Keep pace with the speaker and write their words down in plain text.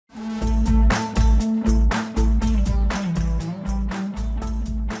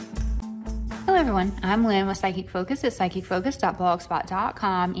everyone, I'm Lynn with Psychic Focus at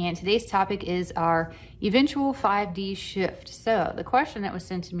psychicfocus.blogspot.com, and today's topic is our eventual 5D shift. So the question that was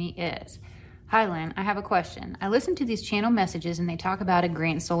sent to me is, hi Lynn, I have a question. I listen to these channel messages and they talk about a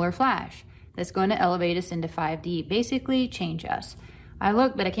grand solar flash that's going to elevate us into 5D, basically change us. I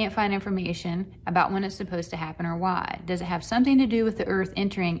look, but I can't find information about when it's supposed to happen or why. Does it have something to do with the Earth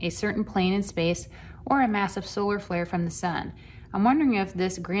entering a certain plane in space or a massive solar flare from the sun? I'm wondering if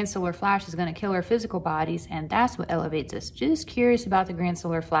this grand solar flash is going to kill our physical bodies, and that's what elevates us. Just curious about the grand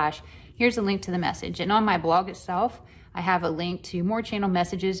solar flash. Here's a link to the message. And on my blog itself, I have a link to more channel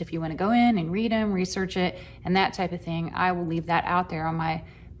messages if you want to go in and read them, research it, and that type of thing. I will leave that out there on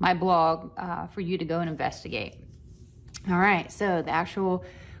my blog for you to go and investigate. All right, so the actual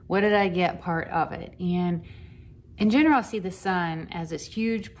what did I get part of it. And in general, I see the sun as this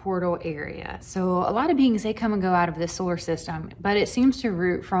huge portal area. So a lot of beings, they come and go out of this solar system, but it seems to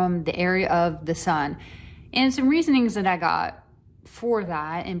root from the area of the sun. And some reasonings that I got for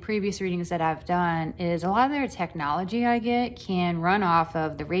that in previous readings that I've done is a lot of their technology I get can run off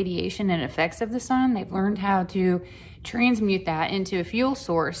of the radiation and effects of the sun. They've learned how to transmute that into a fuel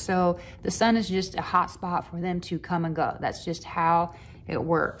source. So the sun is just a hot spot for them to come and go. That's just how it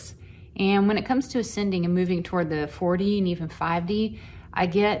works. And when it comes to ascending and moving toward the 4D and even 5D, I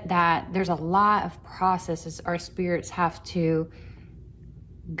get that there's a lot of processes our spirits have to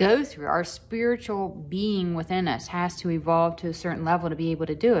go through. Our spiritual being within us has to evolve to a certain level to be able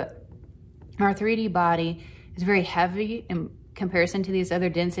to do it. Our 3D body is very heavy in comparison to these other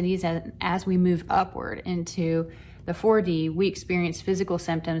densities, and as we move upward into the 4D, we experience physical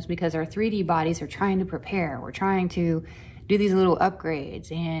symptoms because our 3D bodies are trying to prepare. We're trying to do these little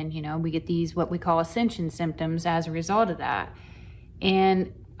upgrades, and we get these what we call ascension symptoms as a result of that.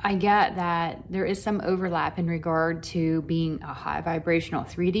 And I get that there is some overlap in regard to being a high vibrational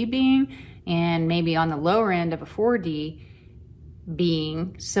 3D being and maybe on the lower end of a 4D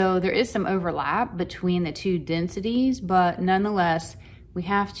being. So there is some overlap between the two densities, but nonetheless, we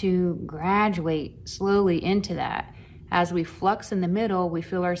have to graduate slowly into that. As we flux in the middle, we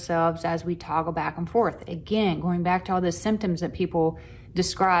feel ourselves as we toggle back and forth. Again, going back to all the symptoms that people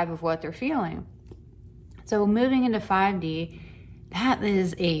describe of what they're feeling. So moving into 5D, that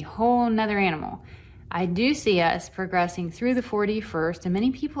is a whole nother animal. I do see us progressing through the 4D first, and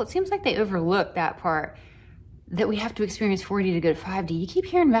many people, it seems like they overlook that part, that we have to experience 4D to go to 5D. You keep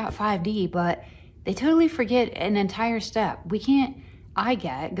hearing about 5D, but they totally forget an entire step. We can't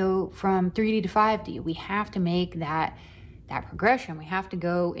go from 3D to 5D. We have to make that progression. We have to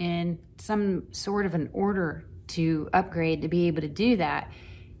go in some sort of an order to upgrade to be able to do that.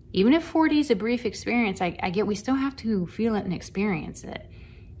 Even if 4D is a brief experience, I get we still have to feel it and experience it.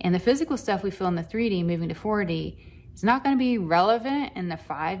 And the physical stuff we feel in the 3D moving to 4D is not going to be relevant in the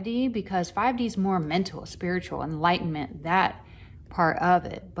 5D because 5D is more mental, spiritual, enlightenment, that part of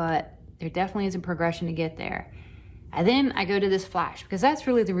it. But there definitely is a progression to get there. And then I go to this flash because that's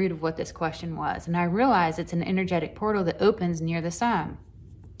really the root of what this question was. And I realize it's an energetic portal that opens near the sun.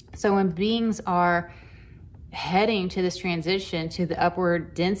 So when beings are heading to this transition to the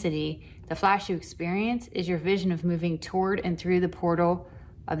upward density, the flash you experience is your vision of moving toward and through the portal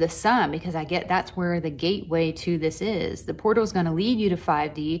of the sun, because I get that's where the gateway to this is. The portal is going to lead you to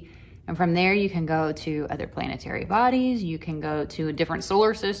 5D, and from there you can go to other planetary bodies, you can go to a different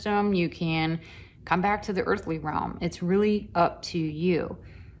solar system, you can come back to the earthly realm. It's really up to you.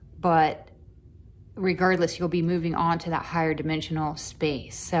 But regardless, you'll be moving on to that higher dimensional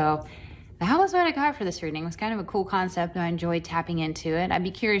space. So that was what I got for this reading. It was kind of a cool concept. I enjoyed tapping into it. I'd be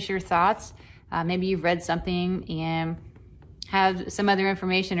curious your thoughts. Maybe you've read something and have some other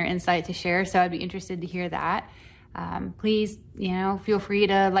information or insight to share. So I'd be interested to hear that. Please, feel free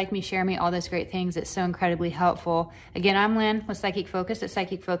to like me, share me, all those great things. It's so incredibly helpful. Again, I'm Lynn with Psychic Focus at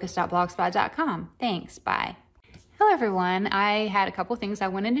psychicfocus.blogspot.com. Thanks. Bye. Hello, everyone. I had a couple things I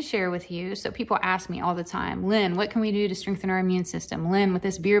wanted to share with you. So people ask me all the time, Lynn, what can we do to strengthen our immune system? Lynn, with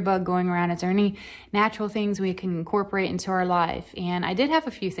this beer bug going around, is there any natural things we can incorporate into our life? And I did have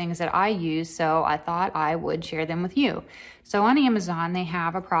a few things that I use, so I thought I would share them with you. So on Amazon, they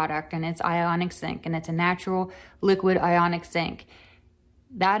have a product, and it's Ionic Zinc, and it's a natural liquid ionic zinc.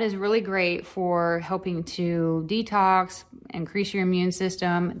 That is really great for helping to detox, increase your immune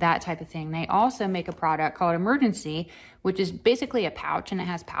system, that type of thing. They also make a product called Emergency, which is basically a pouch and it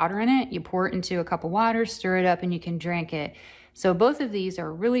has powder in it. You pour it into a cup of water, stir it up, and you can drink it. So both of these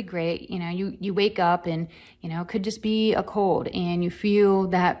are really great. You know, you wake up and, you know, it could just be a cold and you feel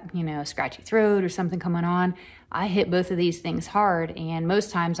that, you know, scratchy throat or something coming on. I hit both of these things hard, and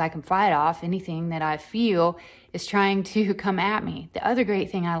most times I can fight off anything that I feel is trying to come at me. The other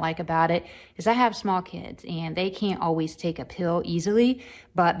great thing I like about it is I have small kids and they can't always take a pill easily,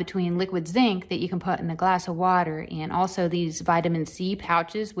 but between liquid zinc that you can put in a glass of water and also these vitamin C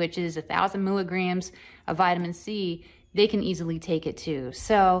pouches, which is 1,000 milligrams of vitamin C, they can easily take it too.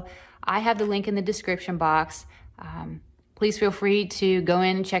 So I have the link in the description box. Please feel free to go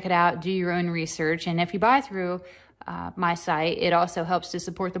in and check it out, do your own research. And if you buy through my site, it also helps to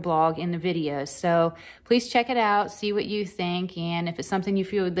support the blog and the videos. So please check it out, see what you think. And if it's something you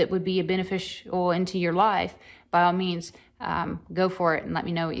feel that would be a beneficial into your life, by all means, go for it and let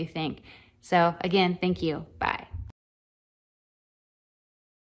me know what you think. So again, thank you. Bye.